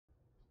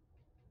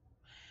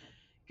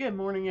Good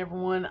morning,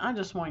 everyone. I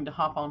just wanted to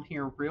hop on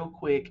here real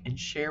quick and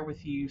share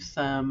with you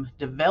some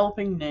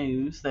developing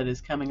news that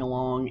is coming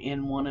along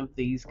in one of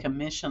these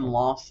commission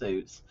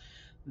lawsuits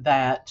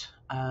that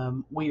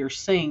we are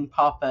seeing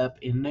pop up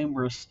in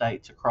numerous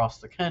states across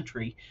the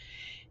country.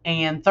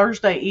 And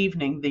Thursday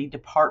evening, the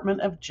Department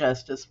of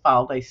Justice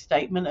filed a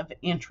statement of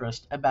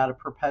interest about a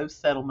proposed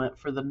settlement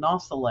for the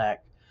Nosalek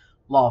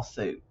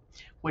lawsuit,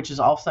 which is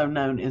also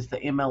known as the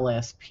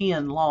MLS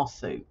Penn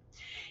lawsuit.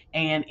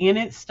 And in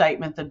its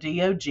statement, the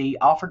DOJ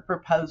offered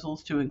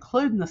proposals to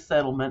include in the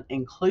settlement,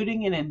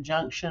 including an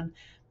injunction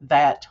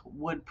that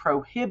would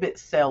prohibit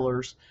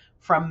sellers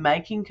from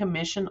making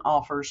commission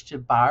offers to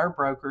buyer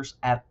brokers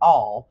at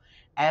all,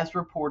 as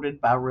reported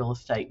by Real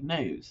Estate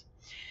News.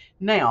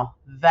 Now,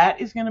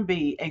 that is going to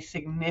be a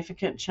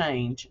significant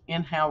change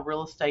in how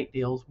real estate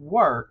deals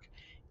work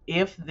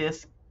if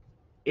this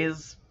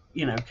is,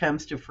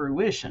 comes to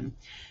fruition.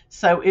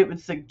 So it would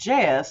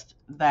suggest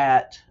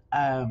that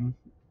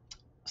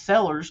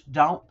sellers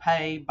don't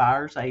pay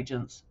buyers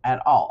agents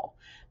at all,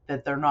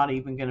 that they're not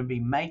even going to be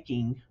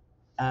making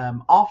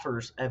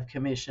offers of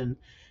commission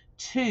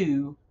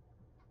to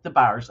the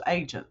buyers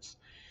agents.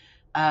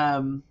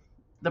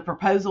 The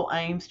proposal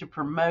aims to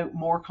promote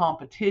more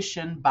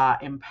competition by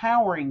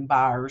empowering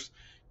buyers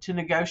to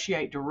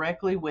negotiate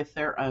directly with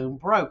their own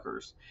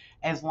brokers.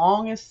 As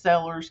long as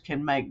sellers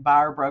can make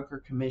buyer broker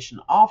commission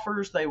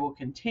offers, they will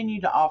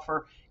continue to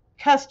offer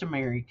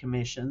customary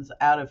commissions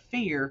out of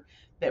fear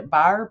that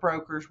buyer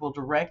brokers will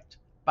direct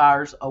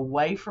buyers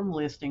away from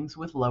listings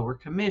with lower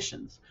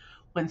commissions.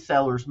 When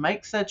sellers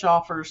make such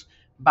offers,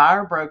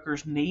 buyer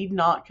brokers need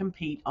not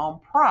compete on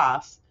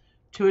price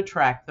to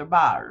attract their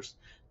buyers.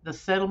 The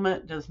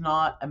settlement does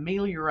not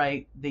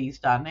ameliorate these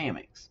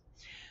dynamics.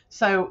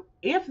 So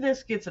if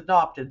this gets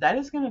adopted, that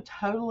is going to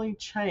totally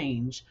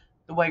change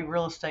the way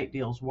real estate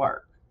deals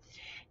work.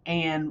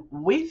 And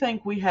we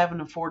think we have an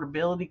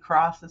affordability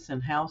crisis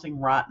in housing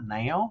right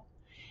now.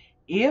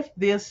 If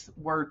this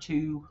were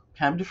to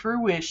come to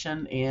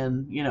fruition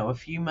in, a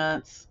few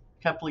months,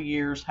 couple of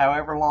years,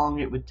 however long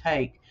it would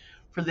take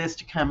for this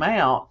to come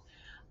out,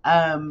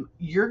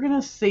 you're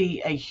going to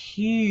see a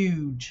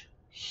huge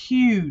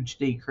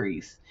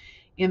decrease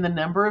in the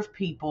number of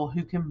people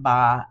who can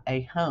buy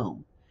a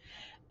home.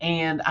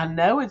 And I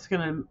know it's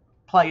going to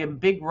play a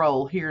big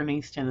role here in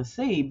East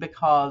Tennessee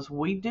because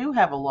we do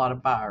have a lot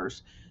of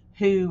buyers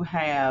who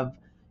have,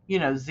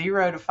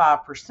 0 to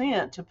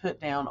 5% to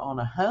put down on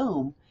a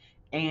home.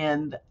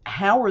 And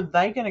how are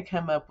they going to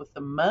come up with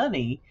the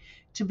money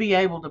to be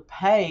able to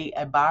pay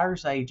a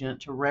buyer's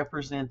agent to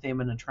represent them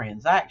in a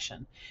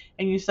transaction?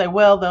 And you say,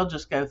 well, they'll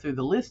just go through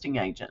the listing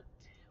agent.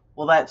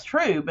 Well, that's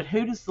true, but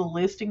who does the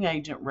listing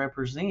agent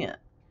represent?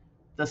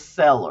 The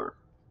seller.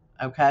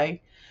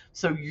 Okay?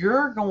 So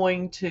you're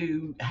going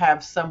to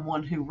have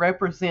someone who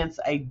represents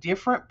a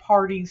different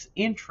party's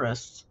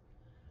interests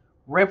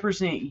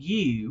represent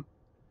you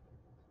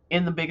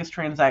in the biggest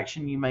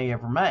transaction you may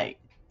ever make.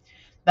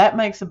 That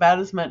makes about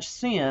as much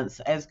sense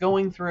as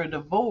going through a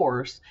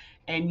divorce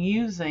and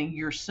using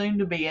your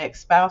soon-to-be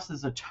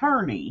ex-spouse's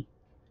attorney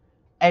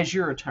as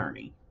your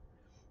attorney.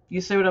 You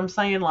see what I'm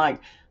saying?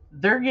 Like,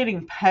 they're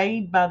getting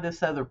paid by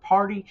this other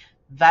party.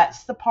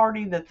 That's the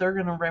party that they're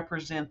going to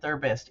represent their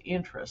best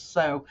interests.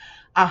 So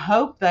I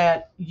hope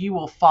that you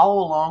will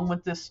follow along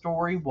with this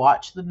story,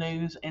 watch the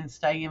news, and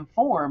stay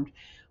informed,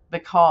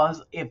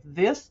 because if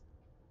this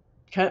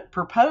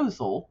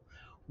proposal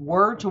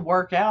were to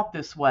work out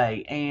this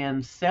way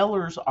and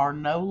sellers are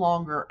no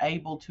longer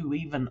able to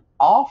even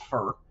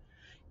offer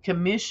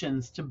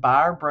commissions to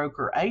buyer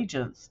broker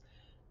agents,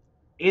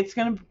 it's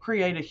going to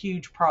create a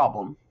huge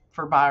problem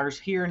for buyers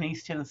here in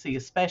East Tennessee,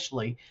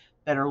 especially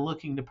that are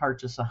looking to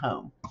purchase a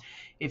home.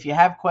 If you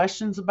have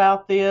questions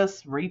about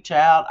this, reach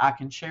out. I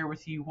can share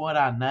with you what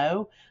I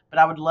know, but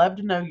I would love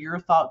to know your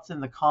thoughts in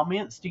the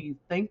comments. Do you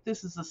think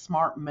this is a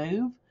smart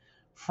move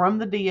from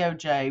the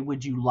DOJ?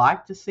 Would you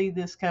like to see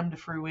this come to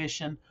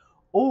fruition,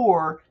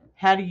 or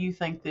how do you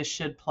think this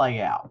should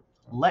play out?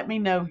 Let me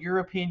know your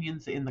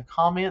opinions in the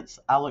comments.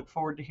 I look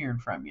forward to hearing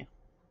from you.